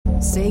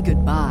Say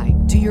goodbye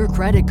to your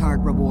credit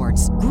card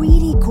rewards.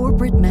 Greedy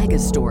corporate mega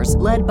stores,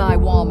 led by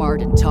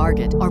Walmart and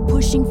Target, are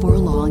pushing for a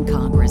law in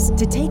Congress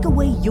to take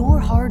away your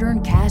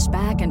hard-earned cash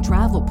back and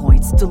travel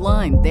points to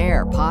line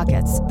their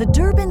pockets. The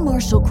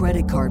Durbin-Marshall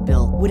credit card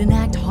bill would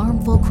enact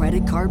harmful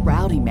credit card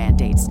routing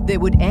mandates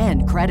that would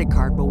end credit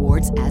card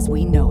rewards as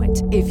we know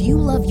it. If you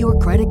love your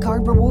credit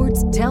card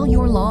rewards, tell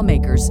your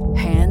lawmakers,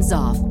 hands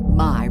off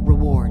my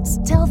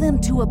rewards. Tell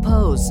them to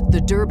oppose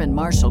the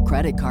Durbin-Marshall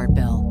credit card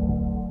bill.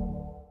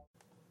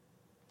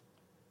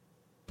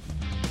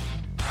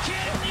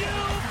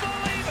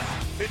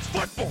 It's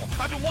football.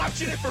 I've been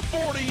watching it for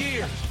 40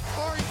 years.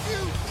 Are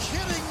you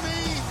kidding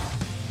me?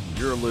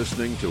 You're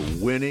listening to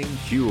Winning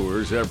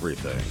Cures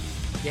Everything.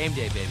 Game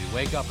day, baby.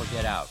 Wake up or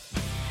get out.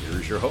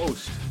 Here's your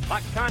host, a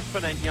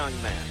confident young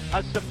man,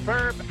 a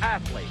superb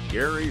athlete,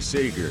 Gary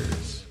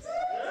Seegers.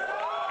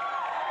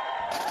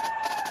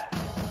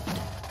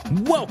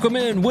 Welcome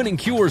in, Winning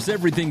Cures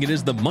Everything. It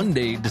is the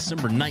Monday,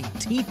 December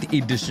 19th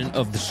edition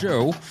of the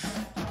show.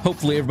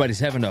 Hopefully everybody's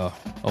having a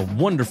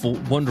wonderful,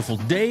 wonderful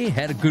day,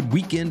 had a good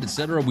weekend,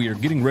 etc. We are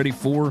getting ready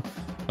for,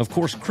 of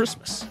course,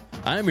 Christmas.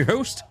 I am your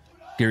host,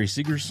 Gary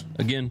Seegers.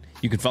 Again,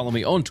 you can follow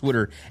me on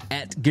Twitter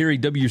at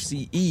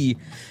GaryWCE.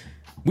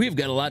 We've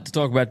got a lot to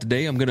talk about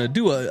today. I'm going to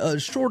do a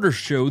shorter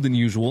show than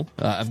usual.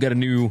 I've got a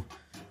new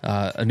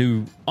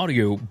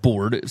audio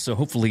board, so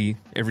hopefully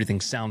everything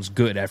sounds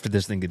good after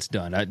this thing gets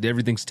done.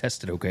 Everything's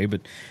tested okay,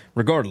 but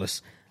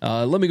regardless,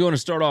 let me go and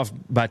start off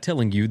by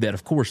telling you that,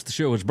 of course, the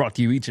show is brought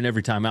to you each and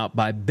every time out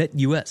by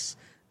BetUS.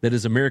 That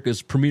is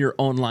America's premier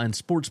online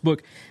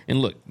sportsbook.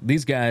 And look,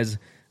 these guys,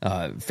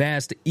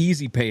 fast,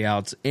 easy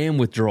payouts and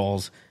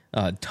withdrawals,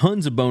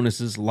 tons of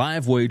bonuses,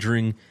 live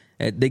wagering.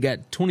 They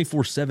got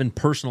 24/7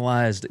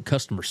 personalized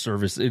customer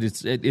service.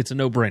 It's a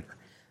no-brainer.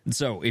 And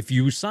so if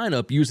you sign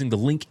up using the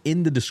link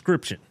in the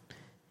description,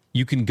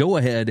 you can go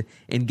ahead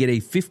and get a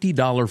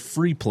 $50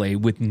 free play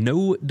with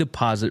no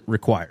deposit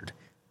required.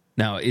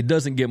 Now, it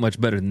doesn't get much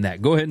better than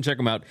that. Go ahead and check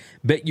them out.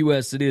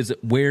 BetUS, it is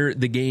where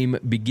the game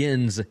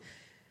begins.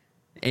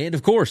 And,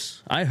 of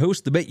course, I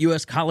host the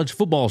BetUS College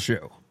Football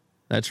Show.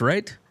 That's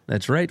right.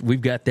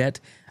 We've got that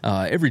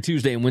every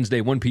Tuesday and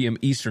Wednesday, 1 p.m.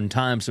 Eastern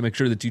Time, so make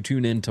sure that you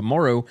tune in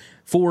tomorrow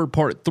for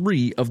Part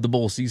 3 of the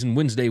bowl season.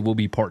 Wednesday will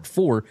be Part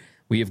 4.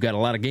 We have got a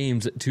lot of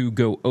games to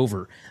go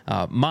over.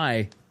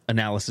 My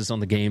analysis on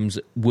the games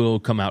will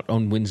come out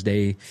on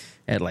Wednesday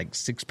at like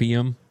 6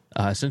 p.m.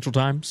 Central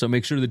Time, so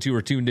make sure that you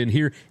are tuned in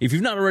here. If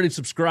you've not already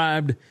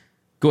subscribed,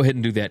 go ahead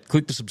and do that.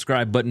 Click the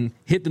subscribe button,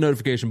 hit the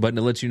notification button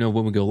to let you know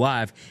when we go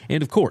live.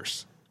 And, of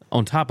course,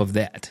 on top of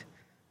that,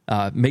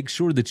 make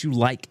sure that you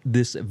like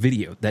this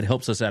video. That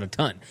helps us out a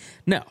ton.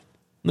 Now,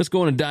 let's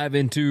go on and dive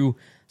into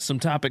some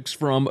topics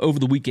from over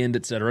the weekend,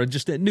 etc.,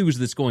 just that news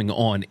that's going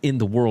on in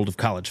the world of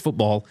college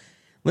football.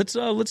 Let's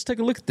take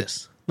a look at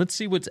this. Let's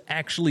see what's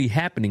actually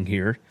happening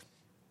here.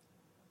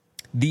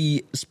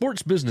 The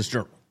Sports Business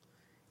Journal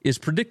is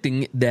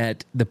predicting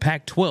that the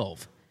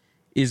Pac-12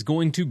 is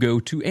going to go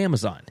to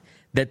Amazon,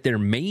 that their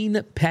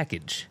main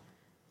package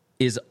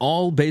is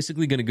all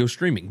basically going to go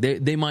streaming.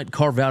 They might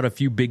carve out a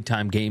few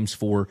big-time games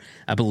for,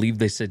 I believe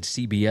they said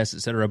CBS,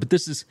 etc., but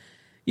this is,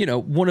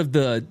 one of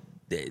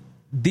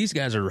these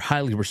guys are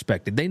highly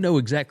respected. They know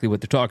exactly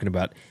what they're talking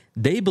about.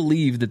 They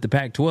believe that the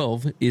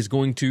Pac-12 is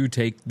going to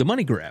take the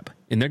money grab,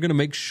 and they're going to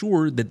make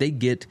sure that they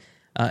get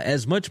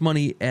as much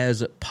money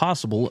as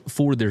possible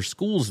for their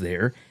schools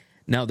there.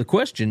 Now, the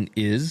question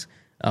is,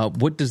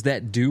 what does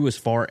that do as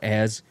far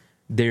as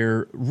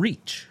their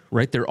reach,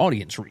 right? Their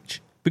audience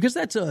reach? Because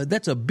that's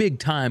a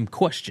big-time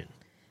question.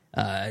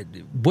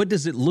 What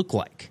does it look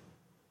like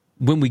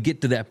when we get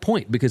to that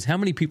point? Because how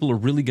many people are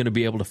really going to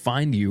be able to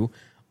find you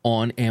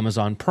on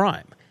Amazon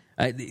Prime?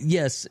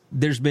 Yes,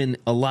 there's been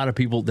a lot of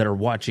people that are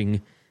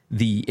watching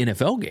the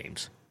NFL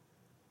games,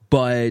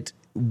 but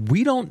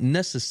we don't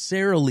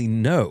necessarily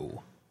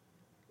know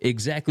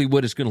exactly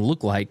what it's going to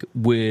look like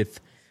with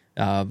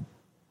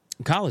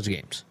college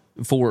games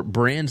for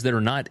brands that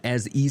are not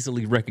as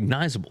easily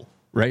recognizable,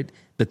 right?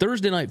 The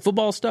Thursday night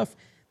football stuff,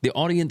 the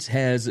audience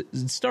has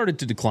started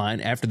to decline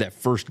after that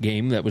first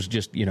game. That was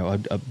just,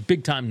 a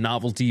big-time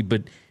novelty,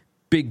 but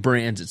big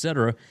brands,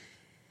 etc.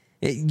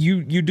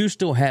 You do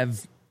still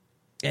have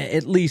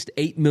at least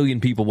 8 million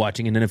people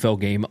watching an NFL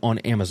game on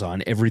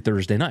Amazon every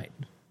Thursday night,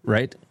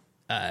 right?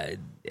 At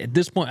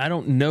this point, I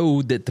don't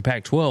know that the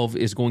Pac-12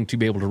 is going to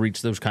be able to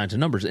reach those kinds of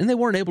numbers. And they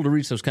weren't able to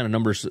reach those kind of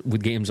numbers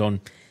with games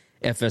on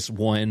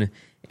FS1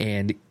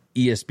 and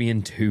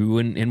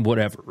ESPN2 and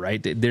whatever,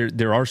 right?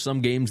 There are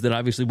some games that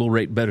obviously will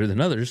rate better than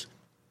others.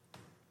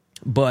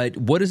 But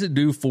what does it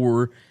do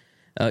for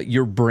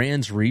your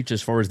brand's reach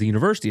as far as the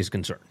university is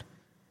concerned?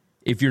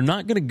 If you're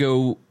not going to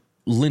go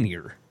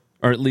linear,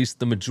 or at least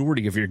the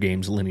majority of your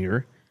games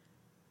linear,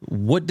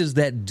 what does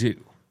that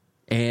do?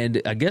 And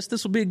I guess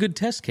this will be a good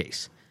test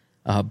case.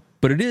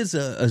 But it is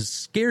a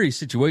scary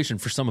situation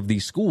for some of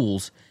these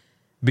schools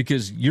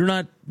because you're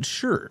not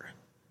sure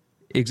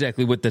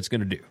exactly what that's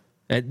going to do.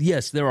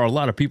 Yes, there are a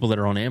lot of people that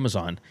are on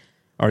Amazon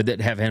or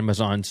that have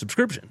Amazon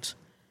subscriptions.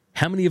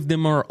 How many of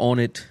them are on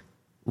it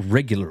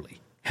regularly?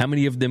 How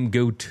many of them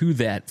go to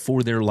that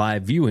for their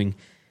live viewing?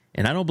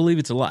 And I don't believe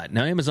it's a lot.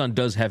 Now, Amazon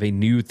does have a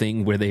new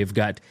thing where they've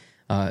got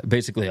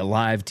basically a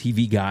live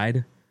TV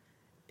guide.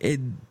 It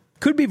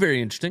could be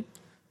very interesting,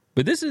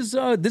 but this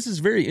is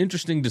very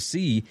interesting to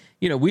see.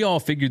 You know, we all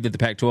figured that the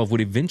Pac-12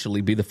 would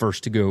eventually be the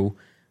first to go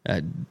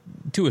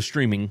to a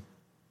streaming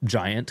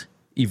giant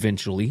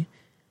eventually.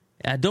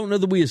 I don't know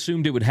that we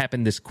assumed it would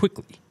happen this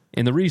quickly.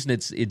 And the reason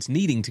it's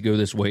needing to go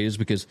this way is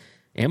because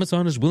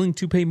Amazon is willing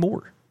to pay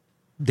more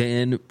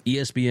than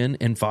ESPN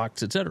and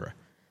Fox, etc.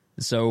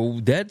 So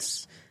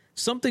that's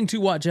something to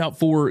watch out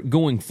for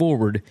going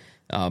forward.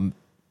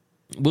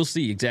 We'll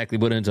see exactly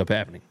what ends up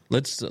happening.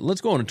 Let's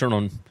go on and turn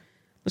on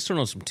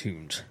some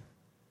tunes.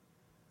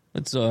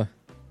 Let's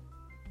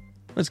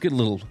get a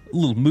little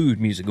mood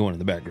music going in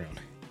the background.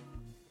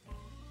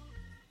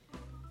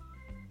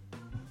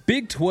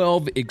 Big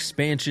 12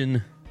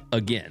 expansion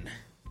again.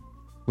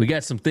 We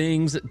got some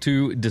things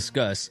to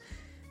discuss.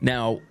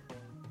 Now,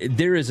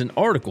 there is an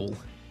article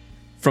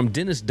from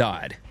Dennis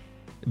Dodd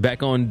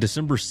back on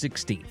December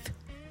 16th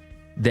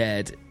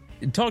that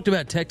talked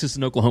about Texas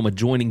and Oklahoma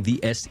joining the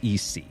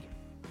SEC.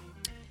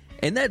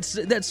 And that's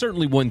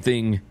certainly one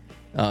thing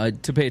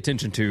to pay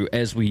attention to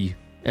as we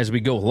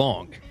go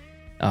along.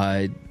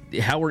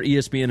 How are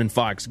ESPN and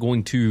Fox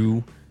going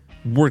to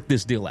work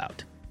this deal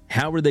out?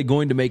 How are they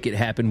going to make it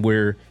happen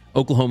where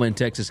Oklahoma and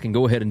Texas can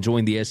go ahead and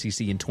join the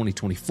SEC in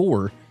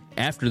 2024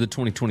 after the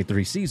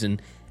 2023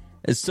 season,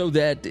 so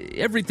that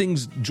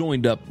everything's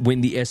joined up when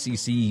the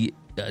SEC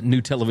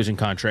new television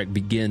contract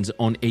begins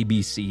on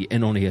ABC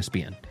and on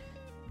ESPN,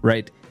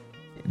 right?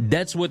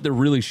 That's what they're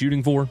really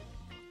shooting for.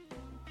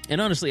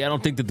 And honestly, I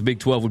don't think that the Big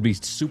 12 would be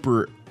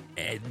super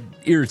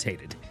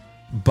irritated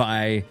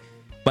by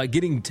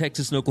getting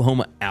Texas and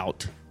Oklahoma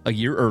out a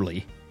year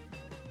early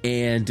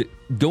and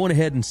going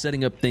ahead and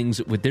setting up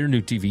things with their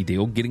new TV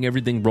deal, getting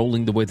everything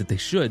rolling the way that they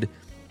should.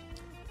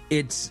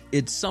 It's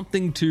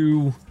something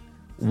to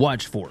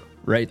watch for,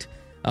 right?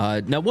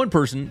 Now, one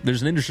person,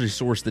 there's an industry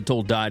source that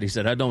told Dodd, he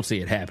said, I don't see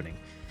it happening.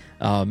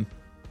 And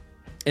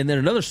then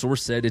another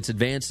source said it's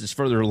advanced, it's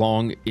further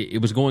along.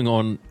 It was going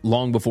on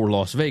long before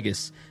Las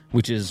Vegas,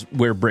 which is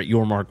where Brett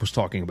Yormark was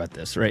talking about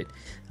this, right?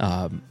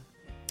 And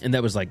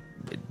that was like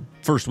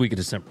first week of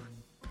December.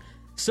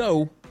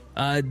 So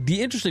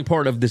the interesting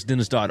part of this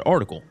Dennis Dodd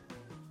article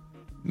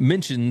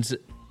mentions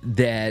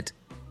that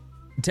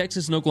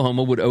Texas and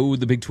Oklahoma would owe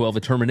the Big 12 a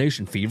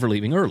termination fee for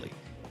leaving early.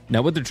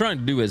 Now, what they're trying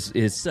to do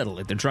is settle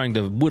it. They're trying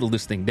to whittle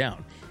this thing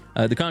down.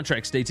 The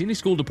contract states any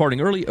school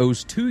departing early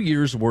owes 2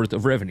 years' worth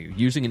of revenue.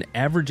 Using an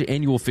average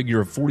annual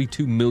figure of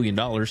 $42 million,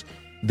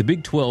 the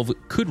Big 12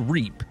 could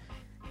reap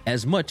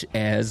as much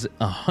as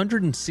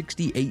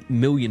 $168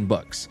 million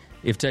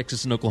if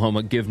Texas and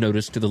Oklahoma give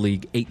notice to the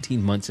league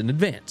 18 months in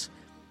advance.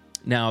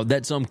 Now,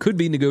 that sum could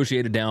be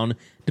negotiated down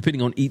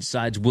depending on each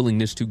side's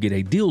willingness to get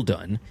a deal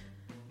done.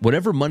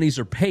 Whatever monies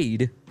are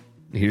paid,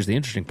 here's the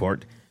interesting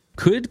part,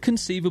 could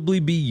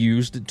conceivably be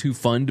used to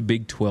fund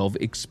Big 12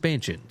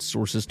 expansion,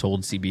 sources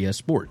told CBS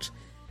Sports.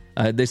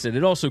 They said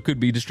it also could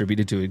be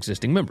distributed to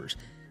existing members.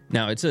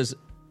 Now, it says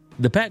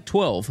the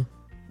Pac-12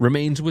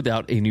 remains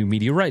without a new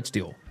media rights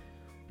deal.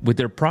 With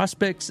their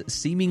prospects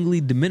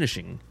seemingly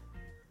diminishing,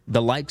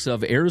 the likes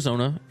of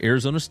Arizona,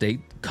 Arizona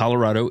State,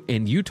 Colorado,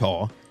 and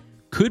Utah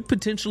could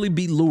potentially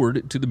be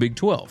lured to the Big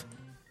 12.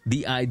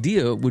 The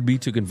idea would be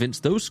to convince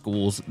those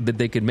schools that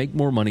they could make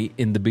more money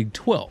in the Big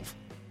 12.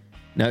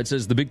 Now, it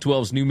says the Big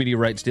 12's new media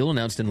rights deal,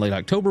 announced in late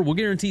October, will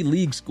guarantee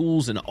league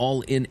schools an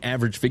all-in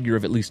average figure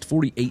of at least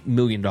 $48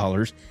 million,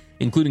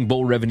 including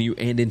bowl revenue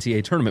and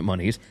NCAA tournament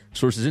monies,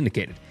 sources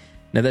indicated.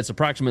 Now, that's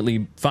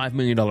approximately $5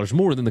 million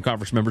more than the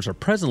conference members are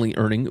presently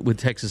earning with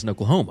Texas and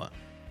Oklahoma.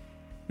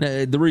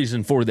 Now, the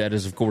reason for that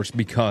is, of course,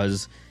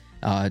 because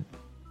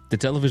the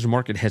television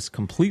market has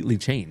completely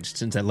changed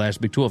since that last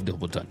Big 12 deal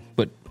was done.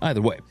 But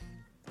either way.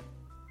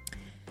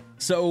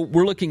 So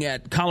we're looking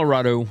at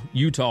Colorado,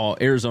 Utah,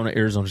 Arizona,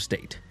 Arizona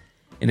State.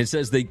 And it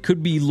says they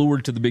could be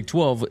lured to the Big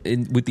 12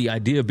 with the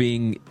idea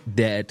being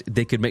that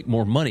they could make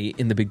more money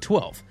in the Big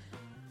 12.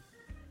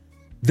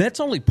 That's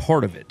only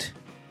part of it,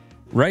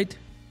 right?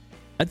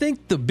 I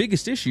think the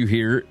biggest issue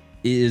here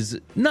is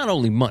not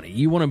only money.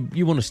 You want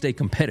to stay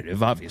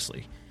competitive,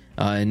 obviously.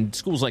 And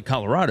schools like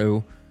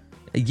Colorado,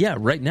 yeah,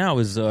 right now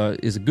is a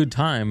good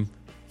time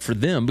for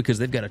them because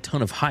they've got a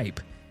ton of hype.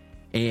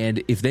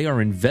 And if they are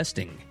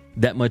investing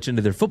that much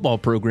into their football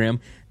program,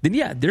 then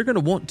yeah, they're going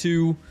to want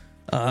to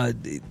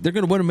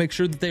make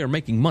sure that they are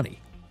making money.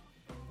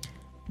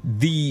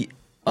 The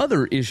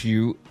other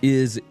issue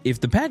is if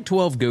the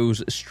Pac-12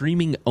 goes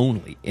streaming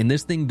only and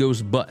this thing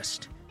goes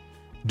bust,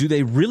 do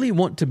they really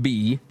want to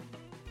be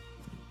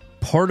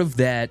part of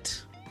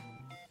that?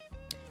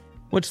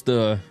 What's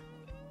the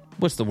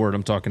word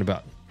I'm talking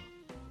about?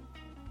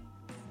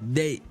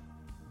 Do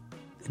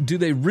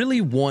they really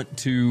want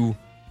to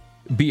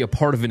be a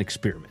part of an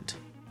experiment?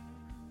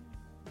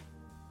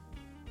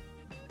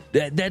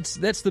 That's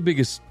the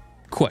biggest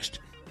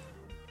question,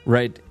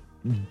 right?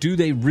 Do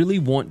they really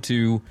want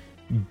to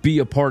be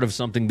a part of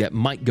something that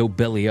might go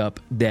belly up,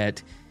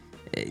 that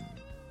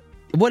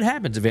what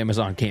happens if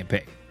Amazon can't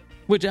pay?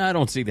 Which I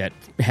don't see that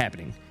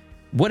happening.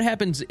 What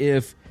happens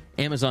if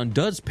Amazon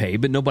does pay,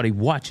 but nobody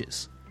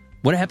watches?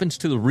 What happens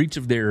to the reach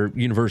of their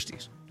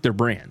universities, their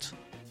brands?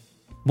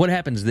 What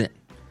happens then?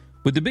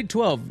 With the Big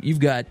 12, you've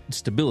got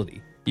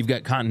stability. You've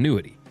got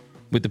continuity.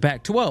 With the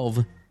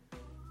Pac-12,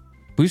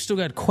 we've still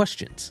got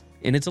questions,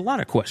 and it's a lot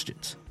of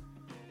questions.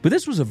 But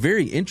this was a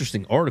very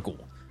interesting article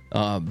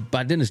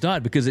by Dennis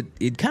Dodd because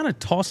it kind of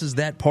tosses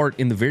that part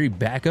in the very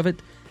back of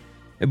it,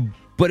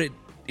 but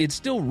it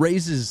still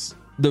raises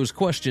those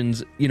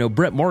questions. You know,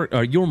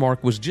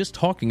 Yormark was just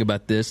talking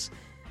about this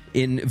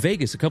in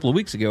Vegas a couple of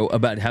weeks ago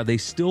about how they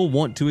still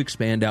want to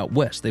expand out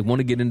west. They want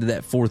to get into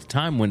that fourth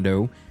time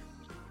window.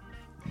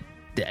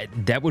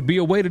 That would be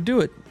a way to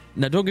do it.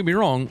 Now, don't get me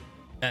wrong.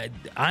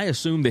 I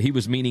assume that he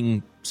was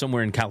meaning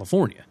somewhere in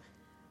California.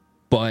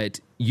 But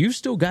you've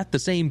still got the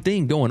same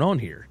thing going on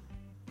here.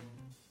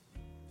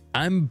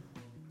 I'm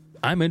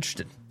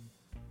interested.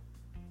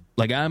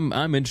 Like,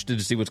 I'm interested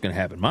to see what's going to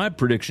happen. My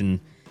prediction,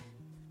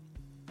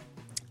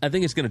 I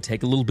think it's going to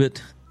take a little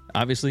bit,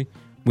 obviously.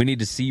 We need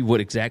to see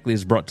what exactly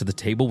is brought to the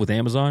table with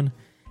Amazon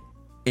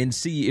and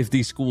see if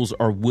these schools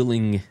are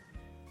willing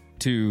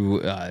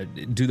to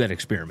do that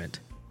experiment,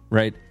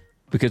 right?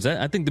 Because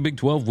I think the Big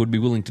 12 would be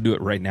willing to do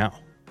it right now.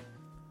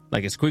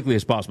 Like, as quickly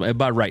as possible. And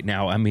by right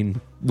now, I mean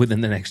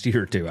within the next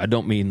year or two. I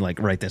don't mean, like,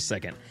 right this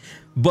second.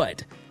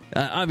 But,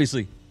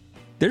 obviously,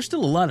 there's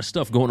still a lot of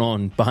stuff going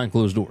on behind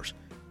closed doors.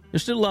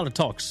 There's still a lot of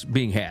talks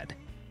being had.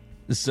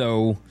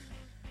 So,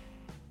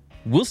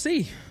 we'll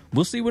see.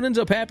 We'll see what ends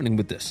up happening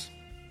with this.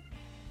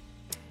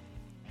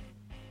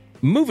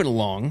 Moving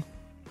along,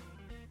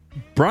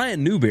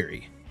 Brian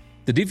Newberry,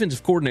 the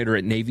defensive coordinator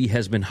at Navy,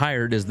 has been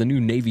hired as the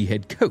new Navy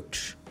head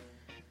coach.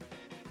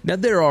 Now,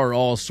 there are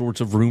all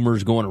sorts of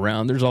rumors going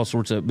around. There's all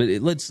sorts of... But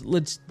let's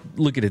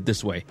look at it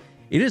this way.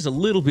 It is a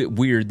little bit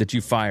weird that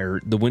you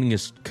fire the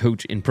winningest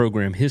coach in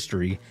program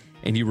history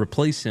and you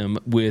replace him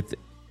with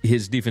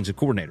his defensive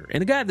coordinator.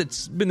 And a guy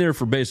that's been there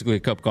for basically a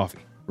cup of coffee,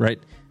 right?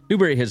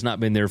 Newberry has not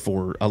been there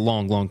for a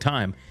long, long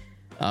time.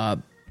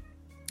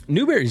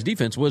 Newberry's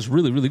defense was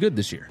really, really good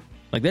this year.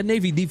 Like, that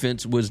Navy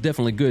defense was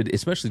definitely good,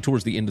 especially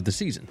towards the end of the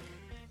season.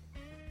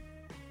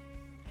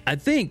 I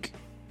think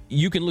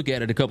you can look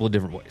at it a couple of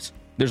different ways.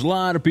 There's a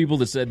lot of people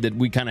that said that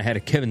we kind of had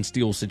a Kevin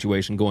Steele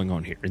situation going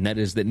on here, and that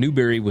is that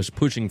Newberry was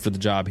pushing for the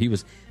job. He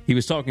was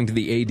talking to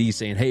the AD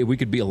saying, hey, we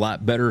could be a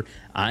lot better.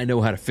 I know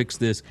how to fix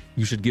this.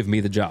 You should give me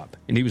the job.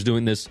 And he was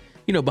doing this,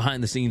 you know,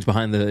 behind the scenes,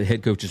 behind the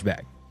head coach's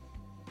back.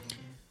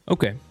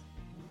 Okay.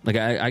 Like,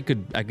 I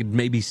could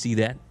maybe see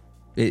that.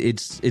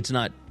 It's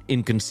not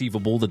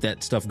inconceivable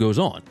that stuff goes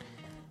on.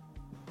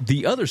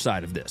 The other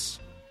side of this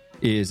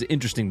is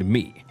interesting to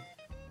me.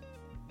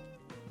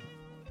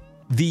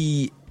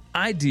 The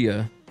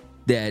idea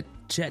that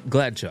Chet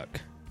Gladchuk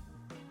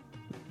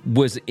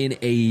was in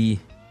a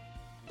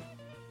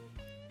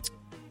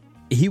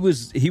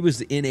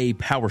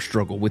power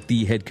struggle with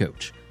the head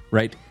coach,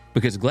 right?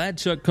 Because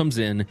Gladchuk comes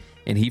in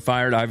and he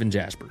fired Ivan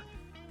Jasper,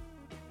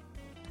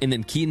 and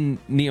then Keaton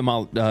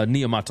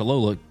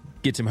Niumatalolo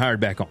gets him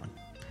hired back on,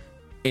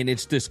 and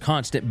it's this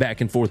constant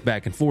back and forth,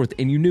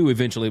 and you knew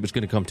eventually it was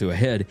going to come to a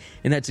head,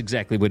 and that's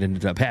exactly what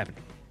ended up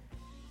happening.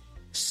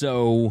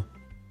 So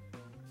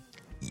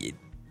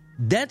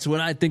that's what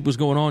I think was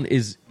going on.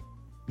 Is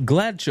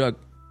Gladchuk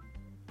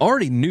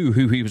already knew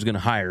who he was going to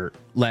hire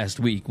last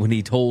week when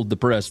he told the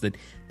press that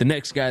the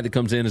next guy that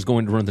comes in is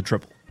going to run the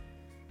triple.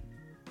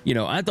 You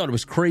know, I thought it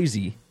was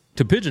crazy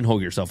to pigeonhole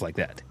yourself like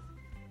that.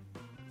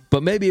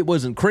 But maybe it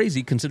wasn't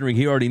crazy considering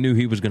he already knew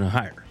he was going to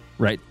hire,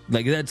 right?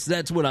 Like,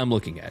 that's what I'm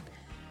looking at.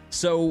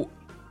 So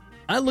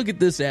I look at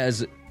this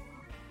as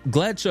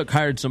Gladchuk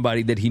hired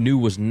somebody that he knew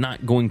was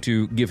not going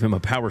to give him a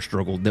power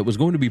struggle, that was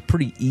going to be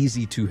pretty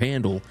easy to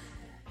handle.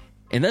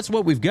 And that's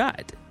what we've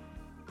got.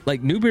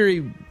 Like,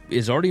 Newberry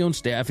is already on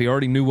staff. He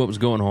already knew what was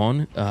going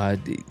on.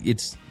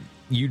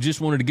 You just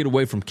wanted to get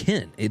away from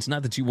Ken. It's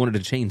not that you wanted to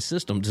change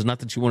systems. It's not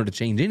that you wanted to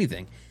change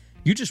anything.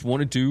 You just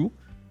wanted to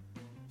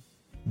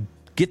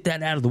get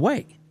that out of the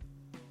way.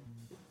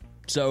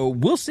 So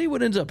we'll see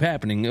what ends up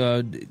happening.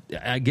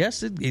 I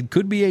guess it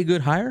could be a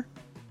good hire.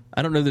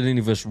 I don't know that any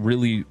of us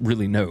really,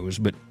 really knows,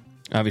 but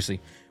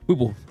obviously we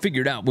will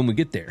figure it out when we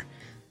get there.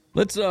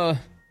 Let's go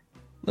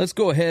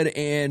ahead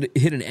and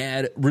hit an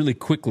ad really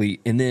quickly,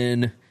 and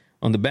then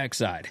on the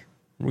backside,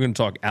 we're going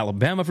to talk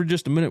Alabama for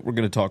just a minute. We're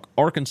going to talk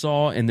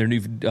Arkansas and their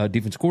new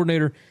defense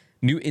coordinator,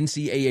 new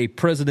NCAA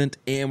president,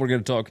 and we're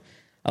going to talk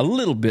a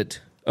little bit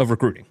of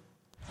recruiting.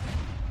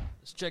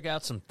 Let's check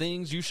out some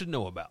things you should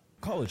know about.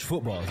 College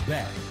football is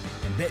back,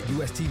 and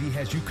BetUS TV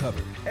has you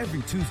covered.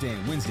 Every Tuesday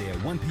and Wednesday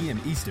at 1 p.m.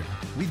 Eastern,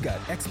 we've got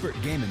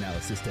expert game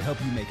analysis to help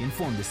you make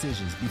informed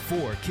decisions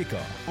before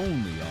kickoff,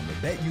 only on the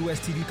BetUS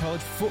TV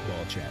College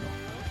Football channel.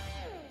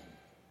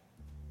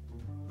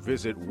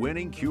 Visit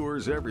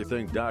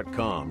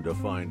winningcureseverything.com to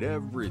find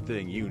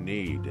everything you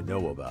need to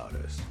know about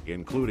us,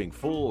 including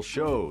full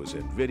shows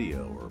in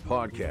video or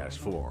podcast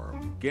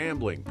form,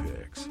 gambling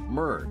picks,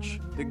 merch,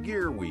 the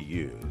gear we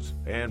use,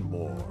 and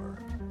more.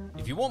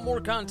 If you want more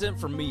content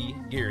from me,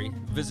 Gary,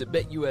 visit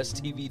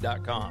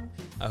BetUSTV.com.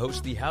 I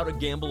host the How to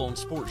Gamble on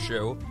Sports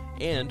show,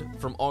 and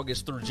from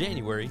August through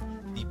January,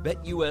 the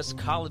BetUS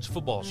College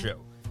Football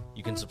show.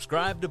 You can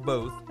subscribe to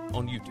both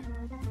on YouTube.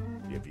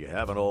 If you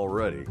haven't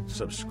already,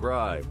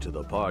 subscribe to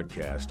the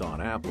podcast on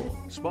Apple,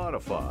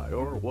 Spotify,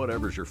 or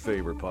whatever's your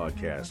favorite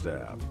podcast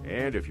app.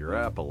 And if your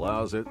app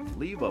allows it,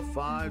 leave a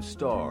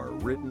 5-star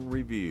written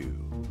review.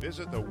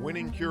 Visit the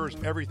Winning Cures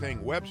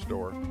Everything web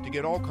store to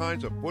get all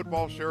kinds of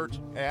football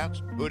shirts,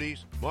 hats,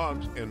 hoodies,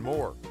 mugs, and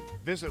more.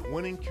 Visit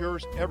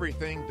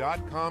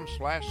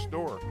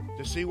winningcureseverything.com/store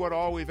to see what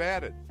all we've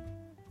added.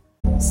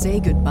 Say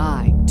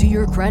goodbye to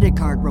your credit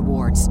card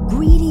rewards.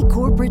 Greedy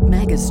corporate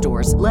mega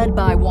stores, led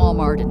by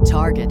Walmart and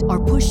Target,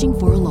 are pushing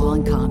for a law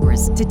in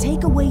Congress to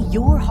take away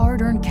your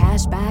hard-earned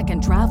cash back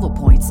and travel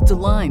points to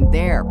line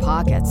their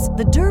pockets.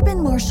 The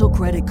Durbin-Marshall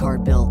credit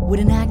card bill would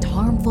enact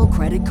harmful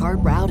credit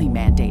card routing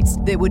mandates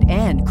that would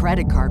end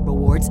credit card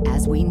rewards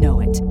as we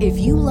know it. If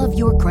you love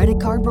your credit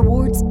card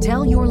rewards,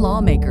 tell your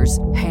lawmakers,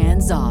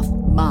 hands off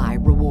my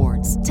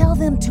rewards. Tell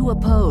them to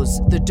oppose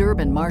the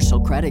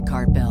Durbin-Marshall credit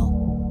card bill.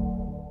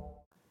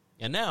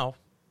 And now,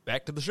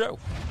 back to the show.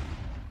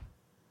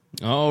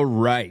 All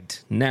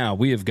right. Now,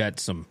 we have got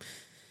some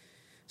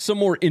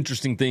more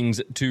interesting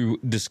things to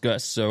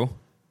discuss, so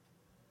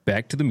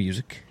back to the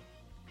music.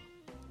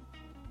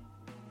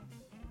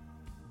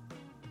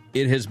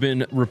 It has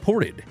been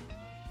reported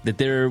that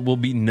there will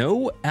be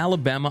no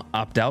Alabama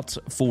opt-outs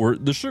for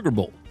the Sugar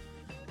Bowl.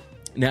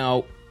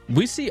 Now,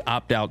 we see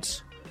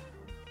opt-outs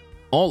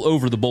all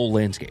over the bowl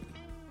landscape.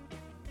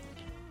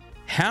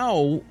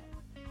 How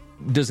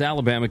does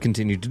Alabama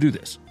continue to do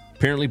this?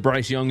 Apparently,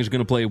 Bryce Young is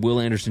going to play.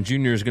 Will Anderson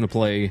Jr. is going to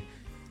play.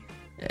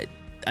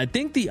 I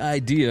think the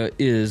idea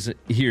is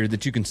here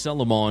that you can sell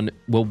them on,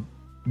 well,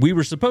 we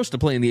were supposed to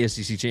play in the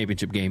SEC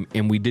championship game,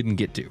 and we didn't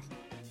get to.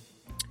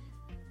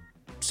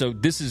 So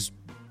this is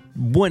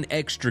one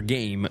extra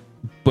game,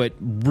 but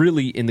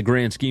really, in the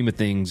grand scheme of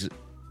things,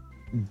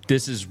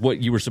 this is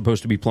what you were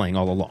supposed to be playing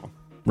all along,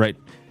 right?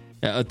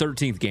 A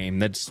 13th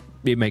game,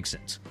 it makes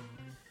sense.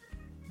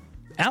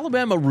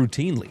 Alabama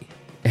routinely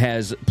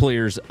has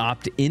players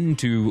opt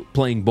into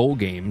playing bowl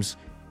games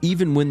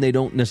even when they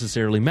don't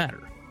necessarily matter,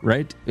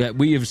 right?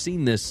 We have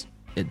seen this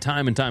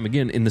time and time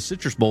again in the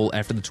Citrus Bowl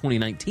after the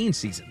 2019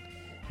 season.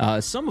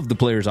 Some of the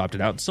players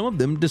opted out. Some of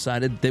them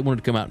decided they wanted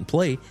to come out and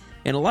play,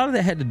 and a lot of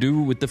that had to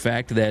do with the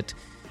fact that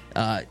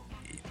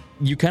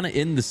you kind of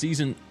end the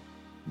season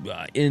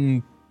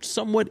in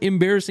somewhat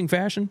embarrassing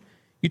fashion.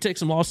 You take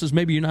some losses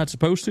maybe you're not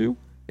supposed to,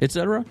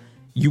 etc.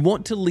 You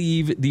want to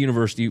leave the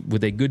university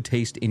with a good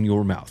taste in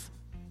your mouth.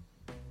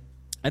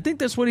 I think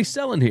that's what he's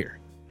selling here.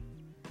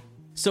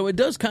 So it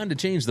does kind of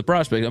change the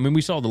prospect. I mean,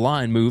 we saw the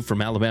line move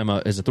from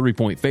Alabama as a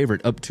 3-point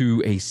favorite up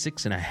to a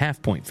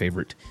 6.5-point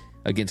favorite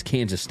against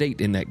Kansas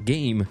State in that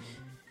game.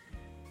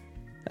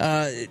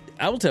 I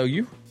will tell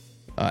you,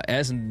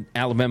 as an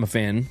Alabama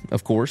fan,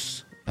 of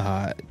course,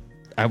 I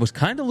was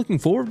kind of looking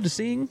forward to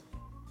seeing,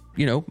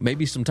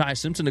 maybe some Ty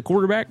Simpson at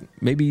quarterback,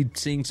 maybe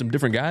seeing some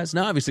different guys.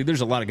 Now, obviously,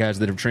 there's a lot of guys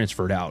that have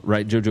transferred out,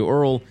 right? JoJo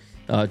Earl,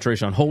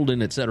 Trayshawn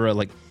Holden, etc.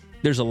 Like,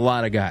 there's a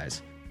lot of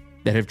guys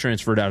that have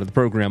transferred out of the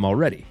program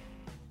already.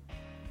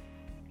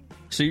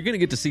 So you're going to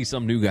get to see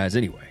some new guys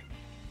anyway.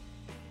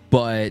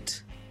 But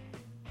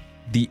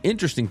the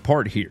interesting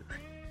part here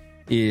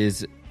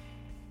is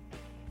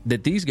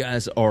that these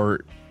guys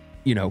are,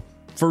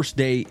 first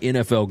day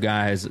NFL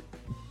guys,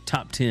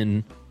 top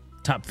 10,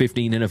 top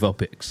 15 NFL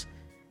picks.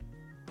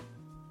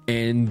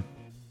 And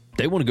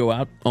they want to go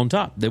out on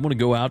top. They want to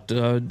go out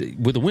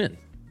with a win.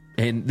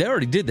 And they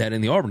already did that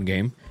in the Auburn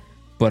game.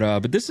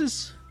 But this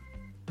is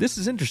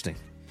interesting.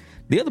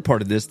 The other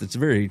part of this that's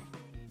very,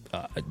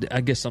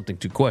 I guess, something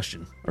to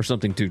question or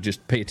something to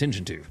just pay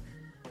attention to.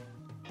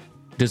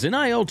 Does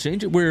NIL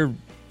change it where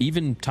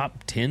even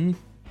top 10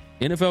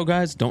 NFL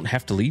guys don't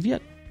have to leave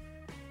yet?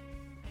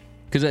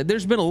 Because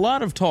there's been a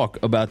lot of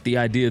talk about the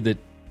idea that,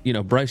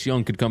 Bryce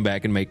Young could come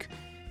back and make,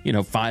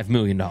 $5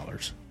 million.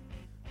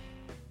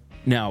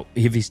 Now,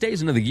 if he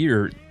stays another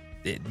year,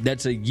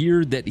 that's a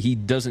year that he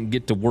doesn't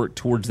get to work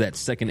towards that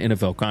second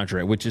NFL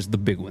contract, which is the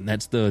big one.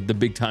 That's the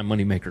big-time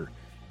moneymaker.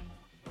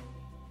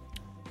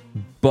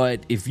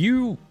 But if say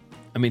you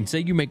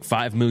make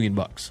 $5 million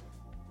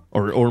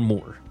or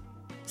more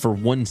for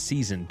one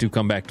season to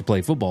come back to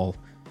play football,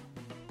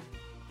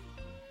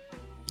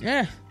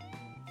 that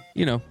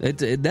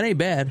ain't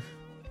bad.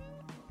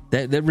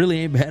 That really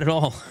ain't bad at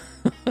all.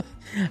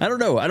 I don't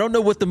know. I don't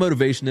know what the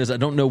motivation is. I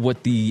don't know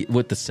what the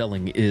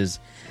selling is.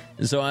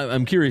 So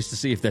I'm curious to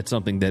see if that's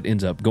something that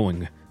ends up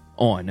going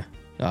on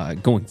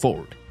going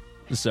forward.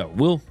 So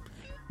we'll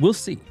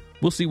see.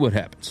 We'll see what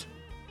happens.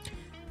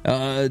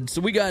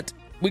 So we got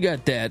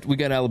that. We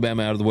got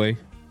Alabama out of the way.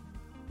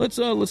 Let's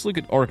look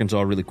at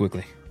Arkansas really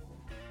quickly.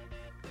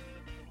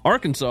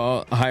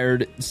 Arkansas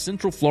hired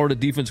Central Florida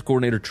defensive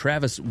coordinator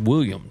Travis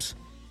Williams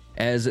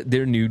as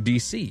their new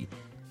DC.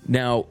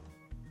 Now,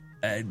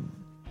 I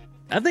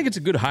think it's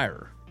a good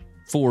hire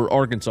for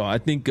Arkansas. I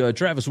think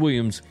Travis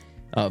Williams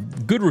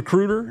Good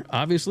recruiter,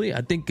 obviously.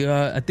 I think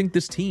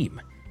this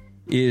team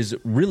is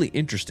really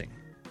interesting.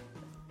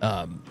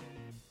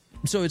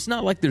 So it's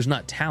not like there's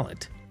not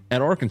talent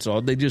at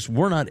Arkansas. They just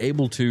were not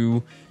able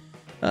to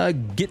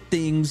get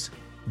things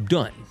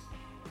done.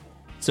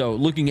 So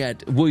looking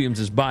at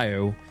Williams'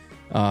 bio,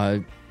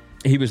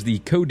 he was the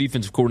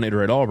co-defensive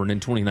coordinator at Auburn in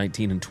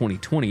 2019 and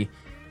 2020.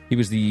 He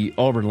was the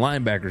Auburn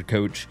linebacker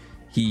coach.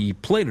 He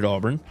played at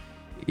Auburn.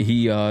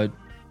 He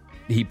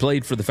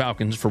played for the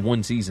Falcons for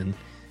one season,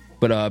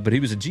 but he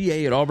was a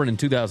GA at Auburn in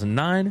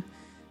 2009.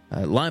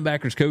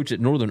 Linebackers coach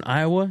at Northern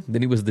Iowa.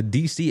 Then he was the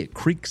DC at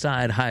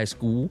Creekside High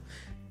School,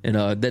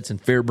 and that's in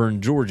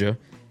Fairburn, Georgia.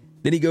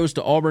 Then he goes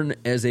to Auburn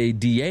as a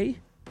DA.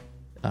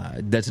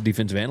 That's a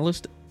defensive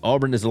analyst.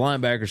 Auburn as a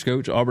linebackers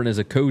coach. Auburn as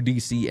a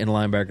co-DC and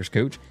linebackers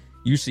coach.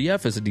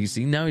 UCF as a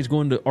DC. Now he's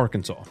going to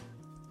Arkansas.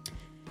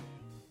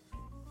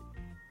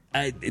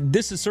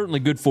 This is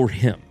certainly good for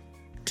him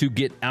to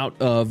get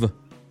out of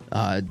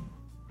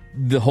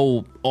the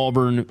whole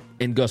Auburn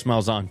and Gus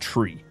Malzahn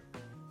tree.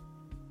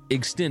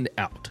 Extend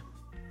out,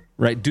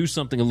 right? Do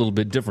something a little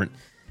bit different.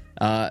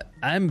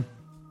 I'm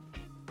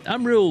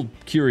real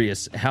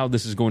curious how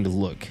this is going to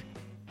look,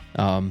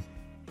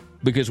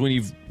 because when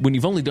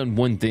you've only done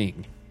one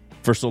thing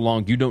for so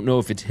long, you don't know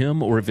if it's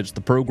him or if it's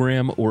the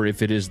program or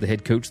if it is the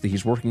head coach that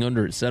he's working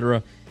under,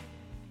 etc.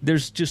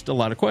 There's just a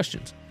lot of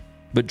questions.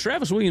 But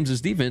Travis Williams'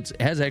 defense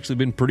has actually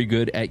been pretty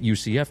good at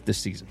UCF this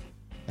season.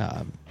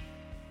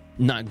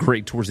 Not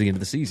great towards the end of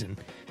the season,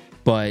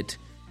 but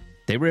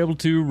they were able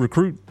to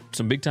recruit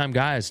some big-time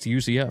guys to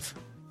UCF.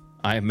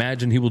 I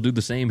imagine he will do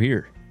the same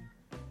here.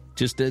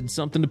 Just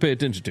something to pay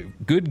attention to.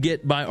 Good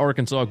get by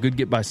Arkansas, good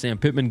get by Sam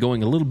Pittman,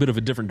 going a little bit of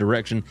a different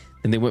direction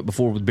than they went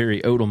before with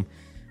Barry Odom.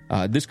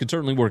 This could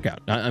certainly work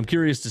out. I'm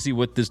curious to see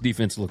what this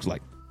defense looks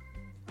like.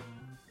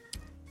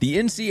 The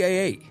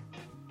NCAA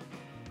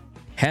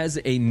has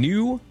a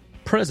new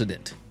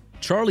president,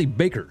 Charlie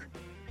Baker,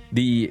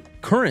 the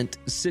current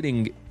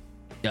sitting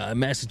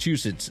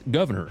Massachusetts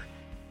governor.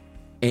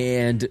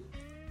 And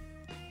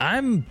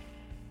I'm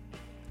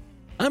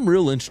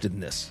real interested in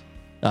this.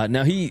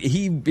 Now,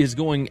 he is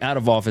going out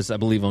of office, I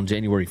believe, on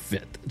January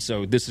 5th.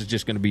 So this is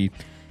just going to be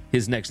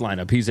his next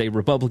lineup. He's a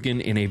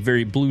Republican in a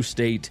very blue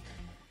state.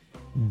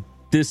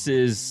 This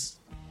is,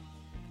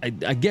 I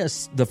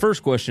guess, the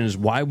first question is,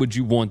 why would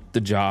you want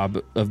the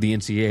job of the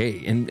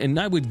NCAA? And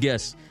I would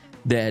guess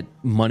that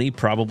money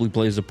probably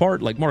plays a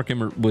part. Like Mark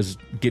Emmert was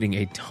getting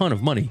a ton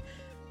of money.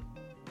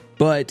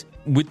 But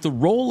with the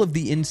role of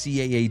the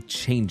NCAA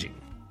changing,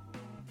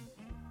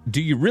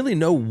 do you really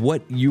know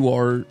what you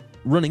are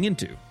running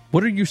into?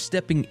 What are you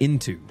stepping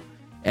into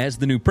as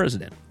the new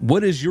president?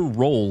 What is your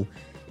role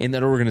in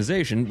that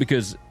organization?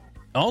 Because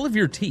all of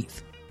your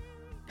teeth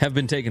have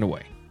been taken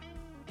away.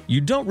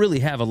 You don't really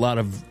have a lot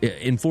of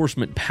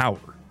enforcement power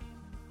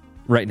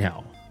right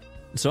now.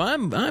 So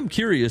I'm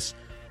curious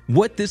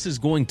what this is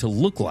going to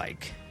look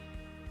like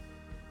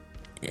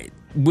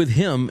with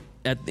him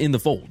in the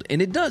fold.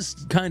 And it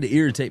does kind of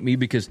irritate me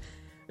because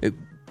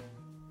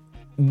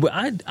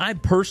I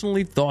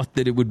personally thought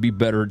that it would be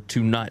better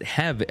to not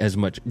have as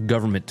much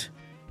government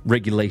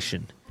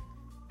regulation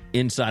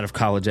inside of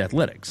college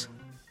athletics.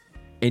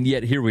 And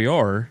yet here we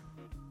are.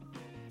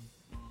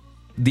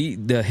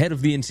 The head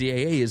of the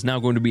NCAA is now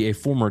going to be a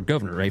former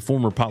governor, a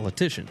former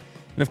politician.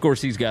 And, of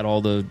course, he's got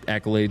all the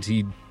accolades.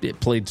 He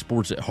played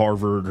sports at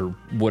Harvard or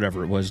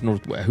whatever it was,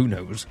 Northwest, who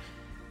knows.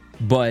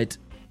 But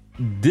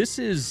this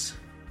is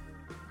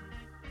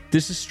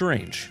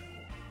strange.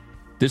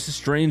 This is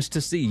strange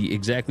to see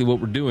exactly what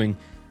we're doing.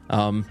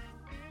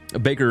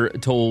 Baker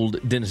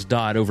told Dennis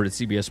Dodd over at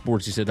CBS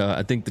Sports, he said,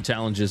 I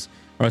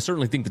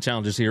certainly think the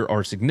challenges here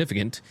are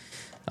significant.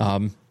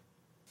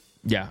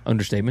 Yeah,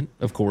 understatement,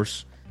 of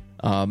course.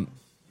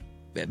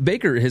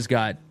 Baker has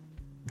got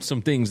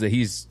some things that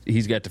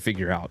he's got to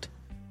figure out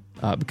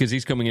because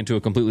he's coming into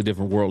a completely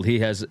different world. He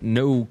has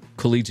no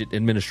collegiate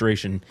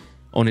administration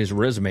on his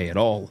resume at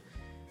all.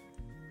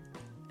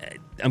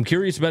 I'm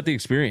curious about the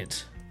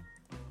experience.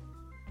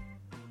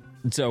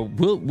 So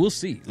we'll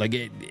see. Like,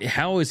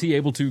 how is he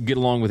able to get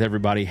along with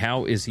everybody?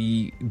 How is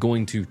he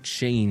going to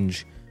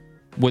change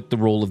what the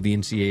role of the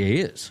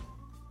NCAA is?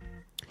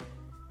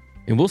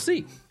 And we'll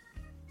see.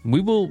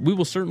 We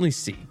will certainly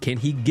see. Can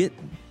he get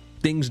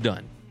things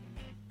done?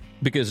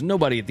 Because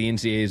nobody at the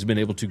NCAA has been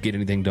able to get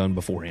anything done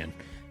beforehand.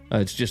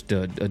 It's just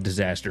a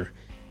disaster.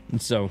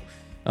 And so,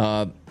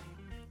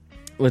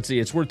 let's see.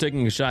 It's worth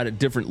taking a shot at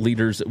different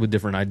leaders with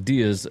different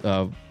ideas.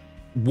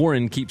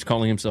 Warren keeps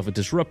calling himself a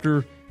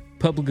disruptor,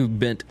 publicly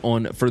bent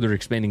on further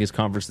expanding his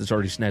conference that's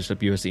already snatched up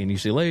USC and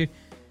UCLA.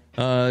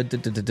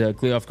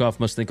 Kliavkoff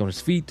must think on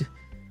his feet.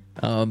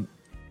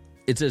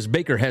 It says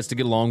Baker has to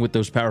get along with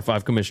those Power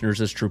 5 commissioners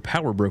as true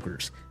power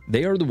brokers.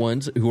 They are the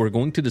ones who are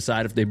going to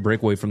decide if they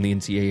break away from the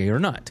NCAA or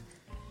not.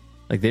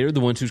 Like, they are the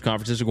ones whose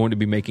conferences are going to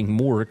be making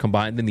more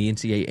combined than the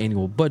NCAA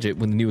annual budget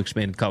when the new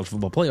expanded college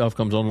football playoff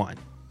comes online.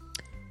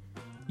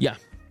 Yeah,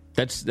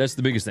 that's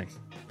the biggest thing.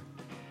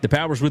 The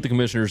power's with the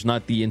commissioners,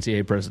 not the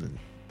NCAA president.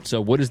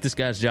 So what is this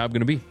guy's job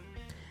going to be?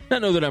 I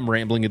know that I'm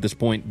rambling at this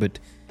point, but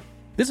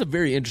This is a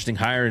very interesting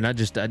hire,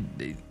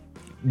 and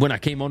when I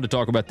came on to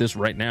talk about this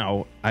right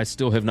now, I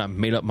still have not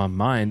made up my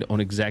mind on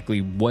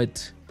exactly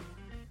what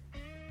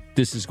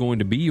this is going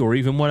to be or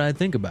even what I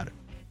think about it.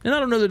 And I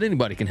don't know that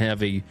anybody can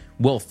have a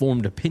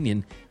well-formed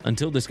opinion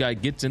until this guy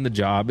gets in the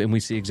job and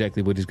we see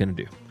exactly what he's going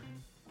to do.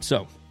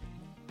 So,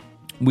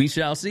 we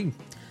shall see.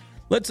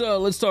 Let's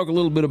talk a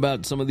little bit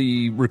about some of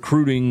the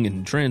recruiting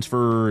and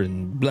transfer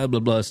and blah, blah,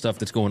 blah stuff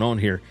that's going on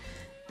here.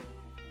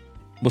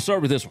 We'll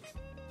start with this one.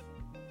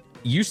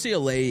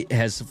 UCLA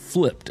has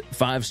flipped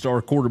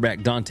 5-star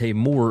quarterback Dante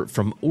Moore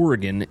from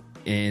Oregon,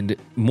 and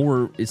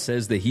Moore, it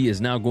says that he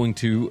is now going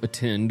to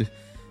attend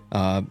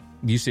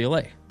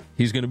UCLA.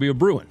 He's going to be a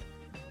Bruin.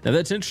 Now,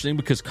 that's interesting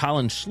because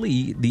Colin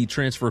Schlee, the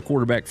transfer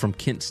quarterback from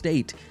Kent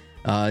State,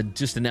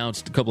 just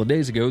announced a couple of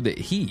days ago that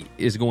he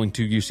is going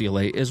to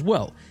UCLA as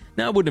well.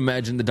 Now, I wouldn't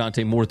imagine that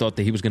Dante Moore thought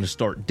that he was going to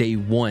start day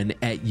one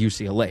at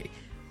UCLA.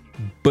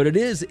 But it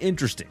is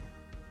interesting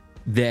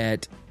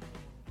that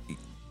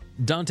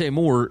Dante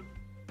Moore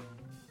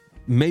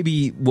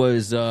maybe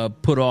was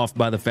put off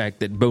by the fact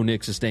that Bo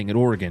Nix is staying at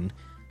Oregon,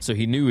 so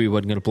he knew he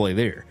wasn't going to play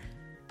there.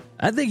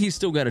 I think he's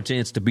still got a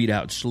chance to beat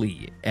out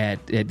Schlee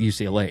at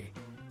UCLA.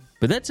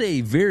 But that's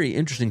a very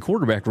interesting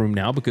quarterback room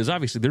now because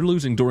obviously they're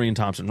losing Dorian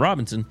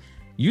Thompson-Robinson.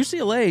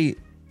 UCLA,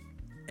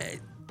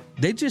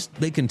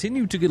 they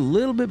continue to get a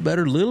little bit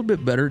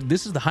better.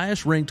 This is the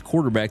highest ranked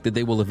quarterback that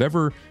they will have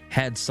ever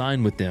had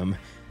signed with them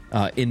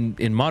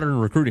in modern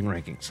recruiting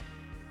rankings.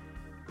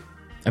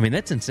 I mean,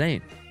 that's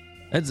insane.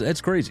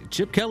 That's crazy.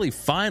 Chip Kelly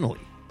finally,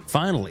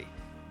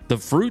 the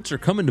fruits are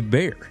coming to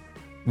bear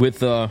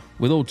with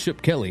old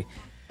Chip Kelly.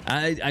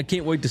 I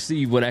can't wait to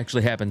see what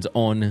actually happens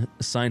on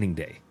signing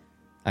day.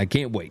 I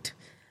can't wait.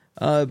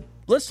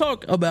 Let's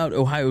talk about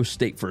Ohio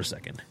State for a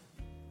second.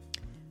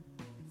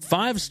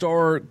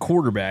 5-star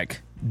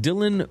quarterback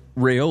Dylan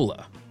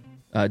Raiola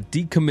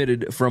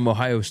decommitted from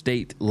Ohio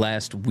State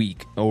last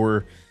week,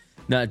 or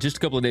just a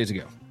couple of days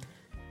ago.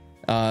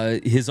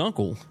 His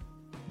uncle,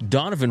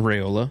 Donovan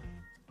Raiola,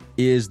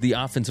 is the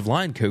offensive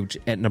line coach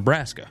at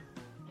Nebraska.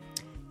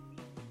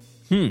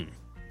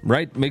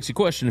 Right? Makes you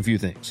question a few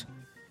things.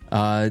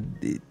 Matt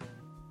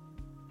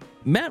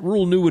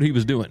Rule knew what he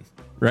was doing,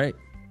 right?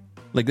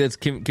 Like,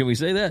 can we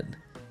say that?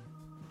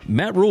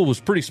 Matt Rule was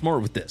pretty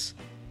smart with this.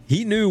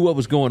 He knew what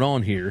was going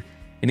on here,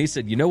 and he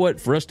said, you know what?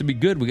 For us to be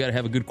good, we got to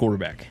have a good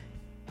quarterback.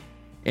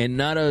 And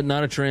not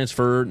a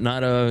transfer,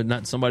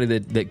 not somebody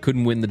that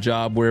couldn't win the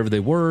job wherever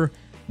they were.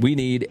 We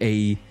need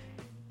a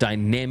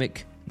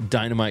dynamic,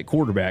 dynamite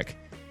quarterback.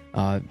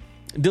 Dylan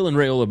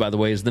Raiola, by the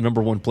way, is the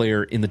number 1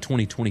 player in the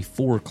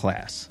 2024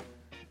 class.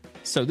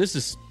 So this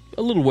is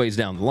a little ways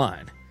down the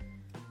line.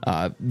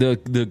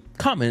 The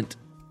comment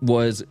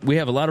was, we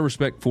have a lot of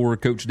respect for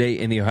Coach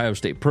Day and the Ohio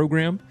State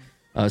program,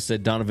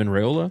 said Donovan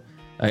Raiola.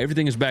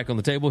 Everything is back on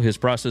the table. His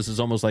process is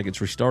almost like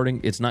it's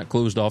restarting. It's not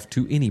closed off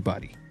to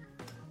anybody.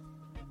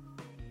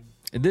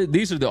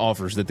 These are the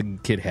offers that the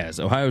kid has: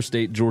 Ohio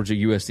State, Georgia,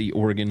 USC,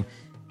 Oregon,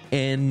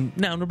 and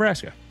now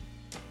Nebraska.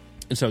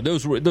 And so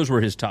those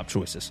were his top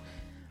choices.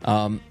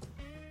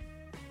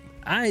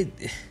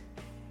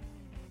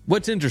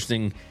 What's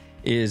interesting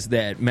is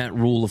that Matt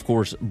Rule, of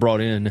course,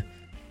 brought in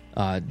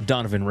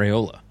Donovan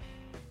Raiola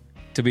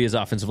to be his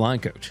offensive line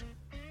coach.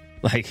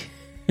 Like,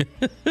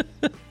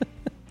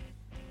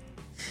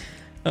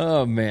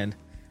 oh man,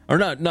 or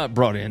not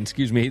brought in.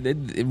 Excuse me,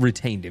 they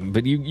retained him.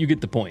 But you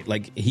get the point.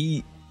 Like,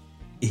 he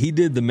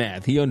did the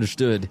math. He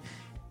understood.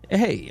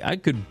 Hey, I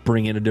could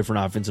bring in a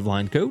different offensive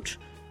line coach,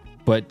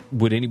 but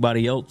would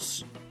anybody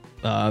else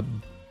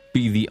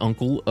be the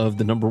uncle of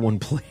the number 1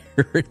 player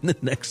in the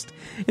next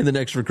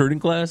recruiting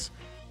class?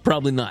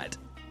 Probably not.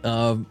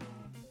 And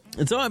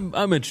so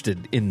I'm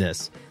interested in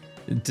this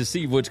to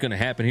see what's going to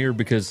happen here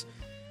because,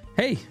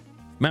 hey,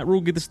 Matt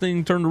Rule get this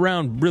thing turned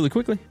around really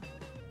quickly.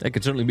 That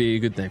could certainly be a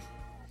good thing.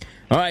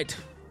 All right,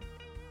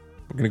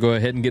 we're going to go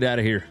ahead and get out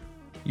of here.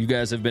 You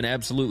guys have been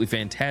absolutely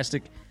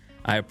fantastic.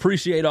 I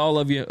appreciate all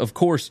of you. Of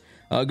course,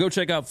 go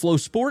check out Flow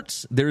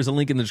Sports. There is a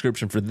link in the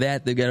description for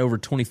that. They've got over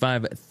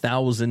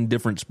 25,000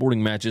 different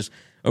sporting matches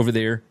over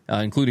there,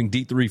 including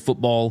D3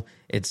 football,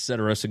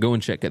 etc. So go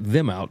and check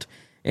them out.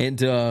 And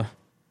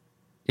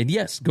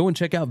yes, go and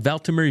check out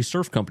Valtameri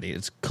Surf Company.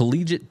 It's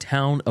collegiate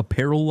town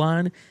apparel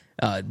line.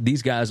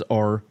 These guys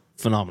are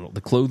phenomenal.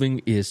 The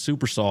clothing is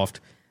super soft.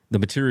 The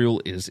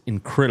material is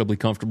incredibly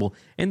comfortable,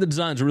 and the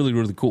design's really,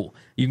 really cool.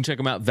 You can check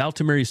them out,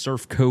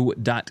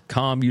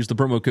 ValtameriSurfCo.com. Use the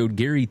promo code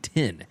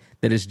Gary10.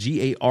 That is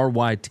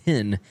Gary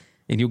 10,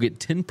 and you'll get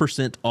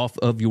 10% off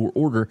of your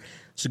order.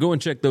 So go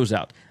and check those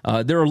out.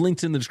 There are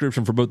links in the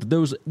description for both of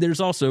those. There's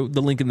also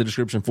the link in the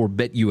description for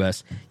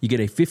BetUS. You get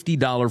a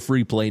 $50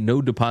 free play,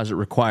 no deposit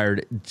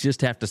required.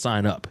 Just have to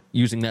sign up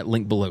using that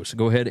link below. So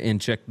go ahead and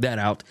check that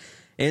out.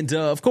 And,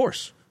 of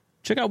course,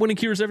 check out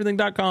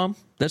winningcureseverything.com.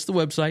 That's the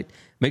website.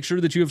 Make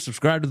sure that you have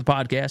subscribed to the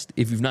podcast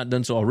if you've not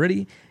done so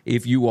already.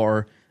 If you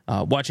are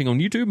watching on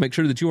YouTube, make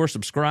sure that you are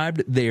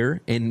subscribed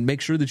there and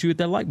make sure that you hit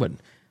that like button.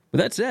 With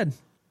that said,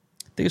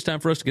 I think it's time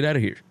for us to get out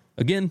of here.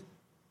 Again,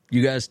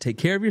 you guys take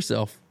care of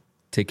yourself,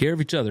 take care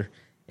of each other,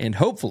 and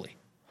hopefully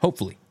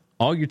hopefully,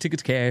 all your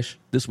tickets cash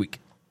this week.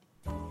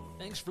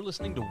 Thanks for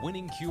listening to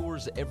Winning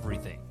Cures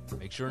Everything.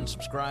 Make sure and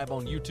subscribe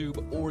on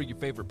YouTube or your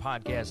favorite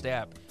podcast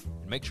app.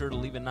 And make sure to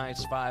leave a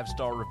nice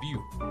 5-star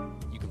review.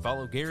 You can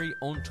follow Gary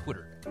on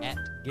Twitter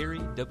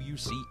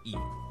 @GaryWCE.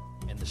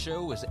 And the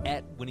show is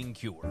 @Winning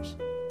Cures.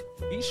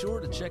 Be sure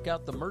to check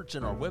out the merch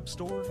in our web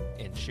store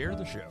and share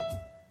the show.